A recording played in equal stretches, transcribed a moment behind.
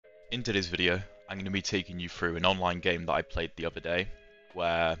In today's video, I'm going to be taking you through an online game that I played the other day,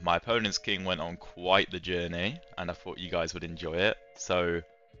 where my opponent's king went on quite the journey, and I thought you guys would enjoy it. So,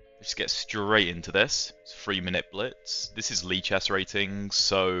 let's just get straight into this. It's a 3-minute blitz. This is lichess ratings,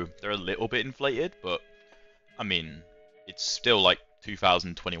 so they're a little bit inflated, but I mean, it's still like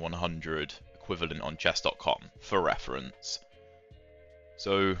 2,100 equivalent on chess.com for reference.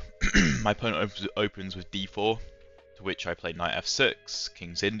 So, my opponent opens with d4. To which I play knight f6,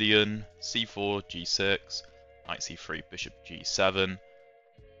 king's Indian, c4, g6, knight c3, bishop g7,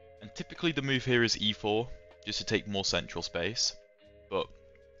 and typically the move here is e4, just to take more central space, but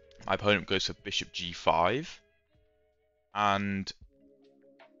my opponent goes for bishop g5, and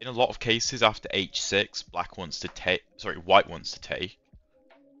in a lot of cases after h6, white wants to take,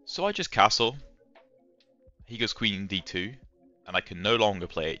 so I just castle, he goes queen d2, and I can no longer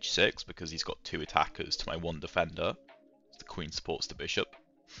play h6 because he's got 2 attackers to my 1 defender. The queen supports the bishop.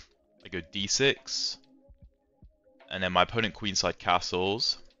 I go d6, and then my opponent queenside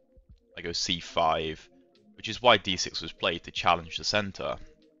castles. I go c5, which is why d6 was played to challenge the center.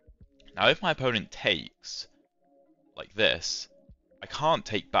 Now if my opponent takes, like this, I can't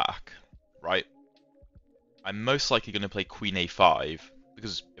take back, right? I'm most likely going to play queen a5,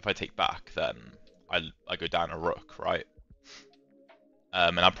 because if I take back, then I go down a rook, right?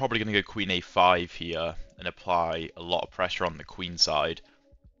 And I'm probably going to go queen a5 here and apply a lot of pressure on the queen side,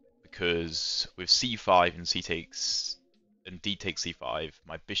 because with c5 and d takes c5,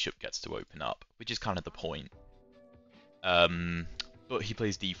 my bishop gets to open up, which is kind of the point. But he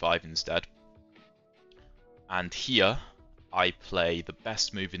plays d5 instead. And here I play the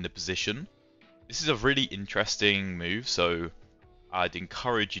best move in the position. This is a really interesting move, so I'd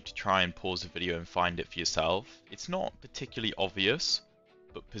encourage you to try and pause the video and find it for yourself. It's not particularly obvious,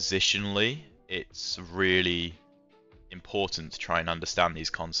 but positionally, it's really important to try and understand these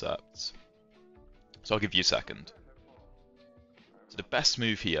concepts. So I'll give you a second. So the best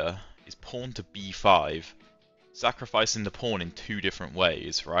move here is pawn to b5, sacrificing the pawn in 2 different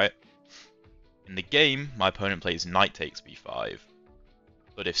ways, right? In the game, my opponent plays knight takes b5,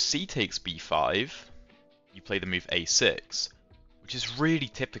 but if c takes b5, you play the move a6, which is really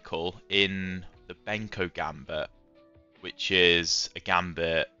typical in the Benko gambit, which is a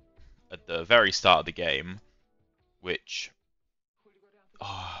gambit at the very start of the game, which,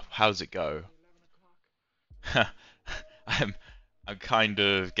 how does it go? I'm kind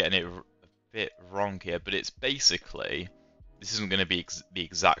of getting it a bit wrong here, but it's basically, this isn't going to be the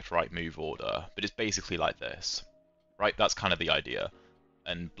exact right move order, but it's basically like this, right? That's kind of the idea.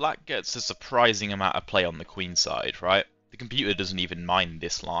 And black gets a surprising amount of play on the queen side, right? The computer doesn't even mind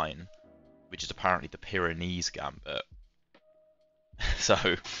this line, which is apparently the Pyrenees gambit. So,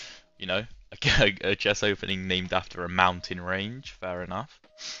 you know, a chess opening named after a mountain range, fair enough.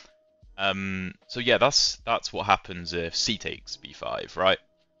 So yeah, that's what happens if c takes b5, right?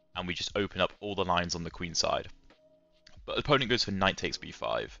 And we just open up all the lines on the queen side. But the opponent goes for knight takes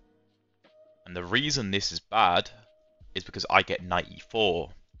b5. And the reason this is bad is because I get knight e4,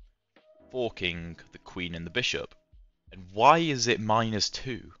 forking the queen and the bishop. And why is it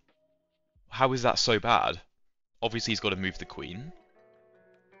 -2? How is that so bad? Obviously he's got to move the queen.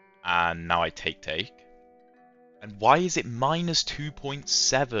 And now I take. And why is it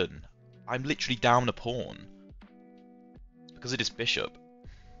 -2.7? I'm literally down a pawn. It's because of this bishop.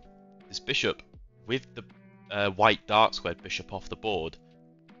 This bishop, with the white dark squared bishop off the board,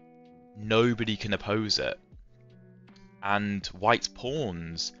 nobody can oppose it. And white's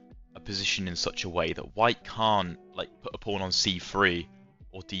pawns are positioned in such a way that white can't put a pawn on c3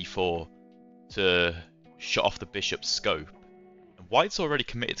 or d4 to shut off the bishop's scope. White's already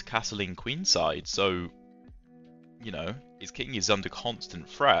committed to castling queenside, so, you know, his king is under constant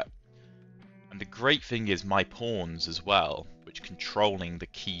threat. And the great thing is my pawns as well, which controlling the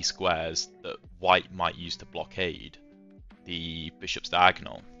key squares that white might use to blockade the bishop's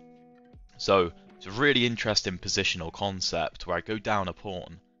diagonal. So it's a really interesting positional concept where I go down a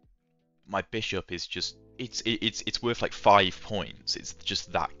pawn. My bishop is just, it's worth like 5 points. It's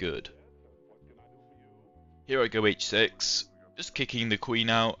just that good. Here I go h6. Just kicking the queen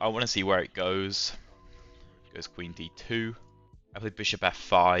out. I want to see where it goes. It goes queen d2. I play bishop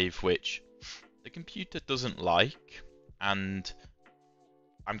f5, which the computer doesn't like, and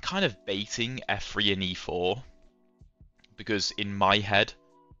I'm kind of baiting f3 and e4 because in my head,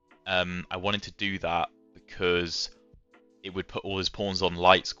 I wanted to do that because it would put all his pawns on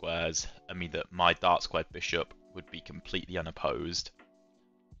light squares and mean that my dark squared bishop would be completely unopposed.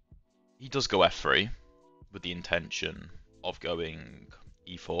 He does go f3 with the intention of going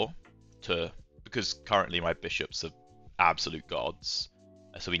e4 because currently my bishops are absolute gods.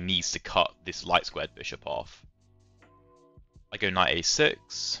 so he needs to cut this light squared bishop off. I go knight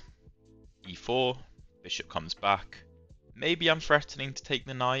a6, e4, bishop comes back. Maybe I'm threatening to take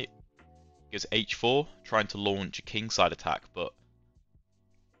the knight. Goes h4, trying to launch a kingside attack, but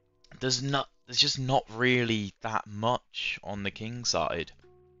there's just not really that much on the king side,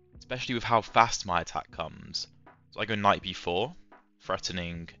 especially with how fast my attack comes. So I go knight b4,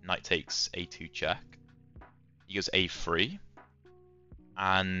 threatening knight takes a2 check. He goes a3,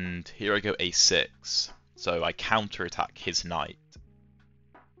 and here I go a6, so I counterattack his knight.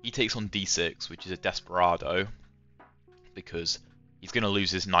 He takes on d6, which is a desperado, because he's going to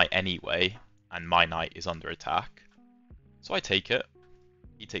lose his knight anyway, and my knight is under attack. So I take it.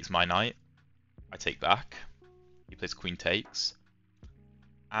 He takes my knight. I take back. He plays queen takes.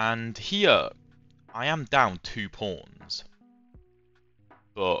 And here, I am down 2 pawns.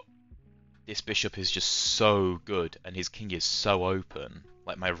 But this bishop is just so good, and his king is so open.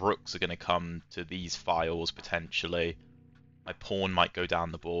 Like, my rooks are going to come to these files, potentially. My pawn might go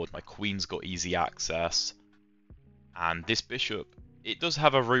down the board. My queen's got easy access. And this bishop, it does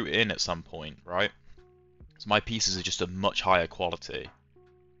have a route in at some point, right? So my pieces are just a much higher quality.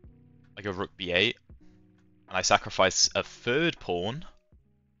 I go rook b8, and I sacrifice a 3rd pawn,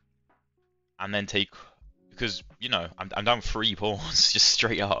 and then take, because, you know, I'm down 3 pawns, just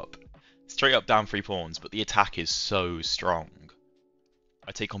straight up down 3 pawns, but the attack is so strong.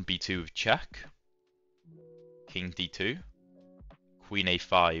 I take on b2 with check, king d2, queen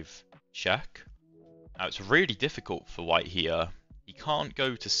a5 check. Now it's really difficult for white here. He can't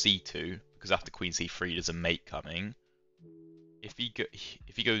go to c2 because after queen c3 there's a mate coming. If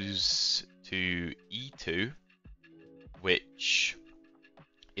he goes to e2, which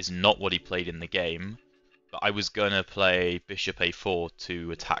is not what he played in the game, but I was gonna play bishop a4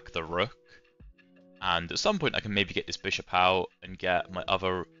 to attack the rook, and at some point I can maybe get this bishop out and get my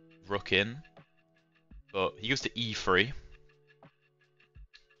other rook in. But he goes to e3.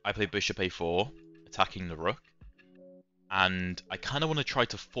 I play bishop a4, attacking the rook, and I kind of want to try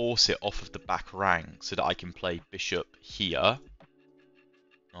to force it off of the back rank so that I can play bishop here.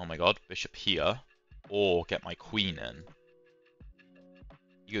 Oh my god, bishop here, or get my queen in.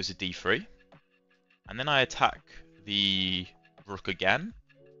 He goes to d3, and then I attack the rook again,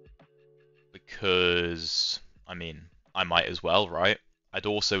 because, I mean, I might as well, right? I'd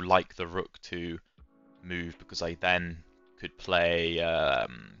also like the rook to move, because I then could play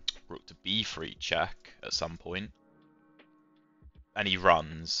rook to b3 check at some point. And he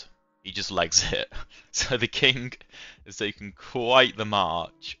runs. He just legs it. So the king has taken quite the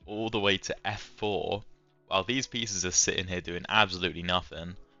march all the way to f4, while these pieces are sitting here doing absolutely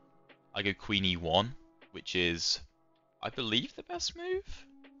nothing. I go queen e1, which is, I believe, the best move?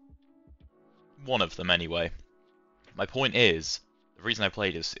 One of them, anyway. My point is, the reason I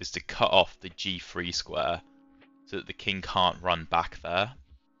played this is to cut off the g3 square so that the king can't run back there.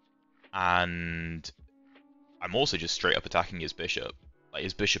 And I'm also just straight up attacking his bishop. Like,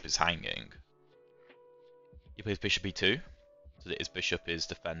 his bishop is hanging. He plays bishop e2, so that his bishop is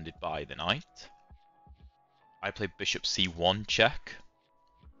defended by the knight. I play bishop c1 check.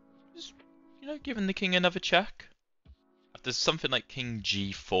 Just, you know, giving the king another check. If there's something like king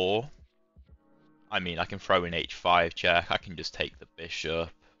g4, I mean, I can throw in h5 check, I can just take the bishop.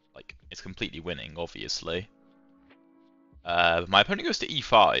 Like, it's completely winning, obviously. My opponent goes to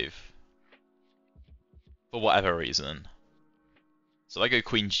e5. For whatever reason. So I go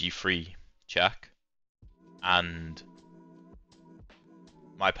queen g3 check, and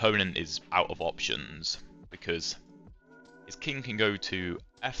my opponent is out of options because his king can go to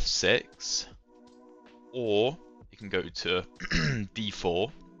f6, or he can go to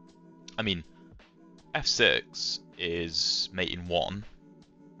d4. I mean, f6 is mate in 1.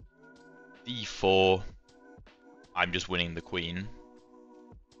 d4, I'm just winning the queen.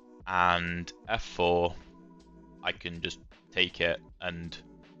 And f4, I can just take it, and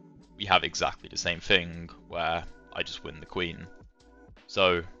we have exactly the same thing, where I just win the queen.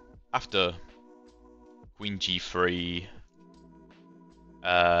 So, after queen g3,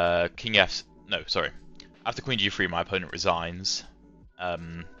 king f... no, sorry. After queen g3, my opponent resigns. But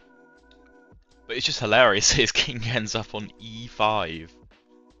it's just hilarious, his king ends up on e5.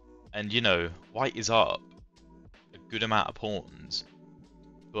 And, you know, white is up a good amount of pawns,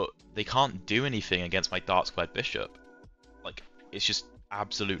 but they can't do anything against my dark squared bishop. Like, it's just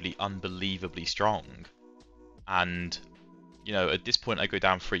absolutely unbelievably strong. And, you know, at this point I go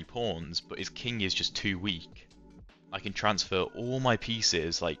down 3 pawns, but his king is just too weak. I can transfer all my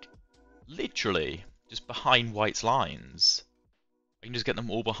pieces, like, literally, just behind white's lines. I can just get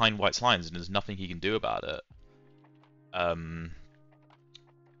them all behind white's lines, and there's nothing he can do about it.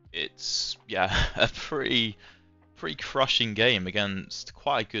 it's yeah, a pretty crushing game against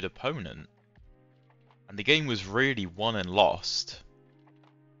quite a good opponent. And the game was really won and lost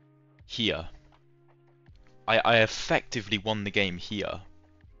here. I effectively won the game here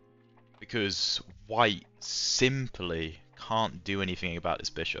because white simply can't do anything about this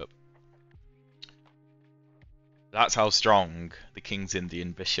bishop. That's how strong the King's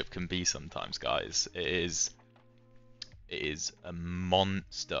Indian bishop can be sometimes, guys. It is a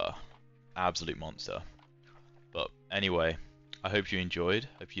monster, absolute monster. But anyway, I hope you enjoyed.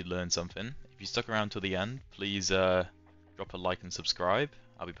 Hope you learned something. If you stuck around till the end, please drop a like and subscribe.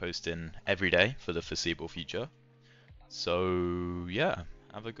 I'll be posting every day for the foreseeable future. So yeah,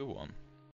 have a good one.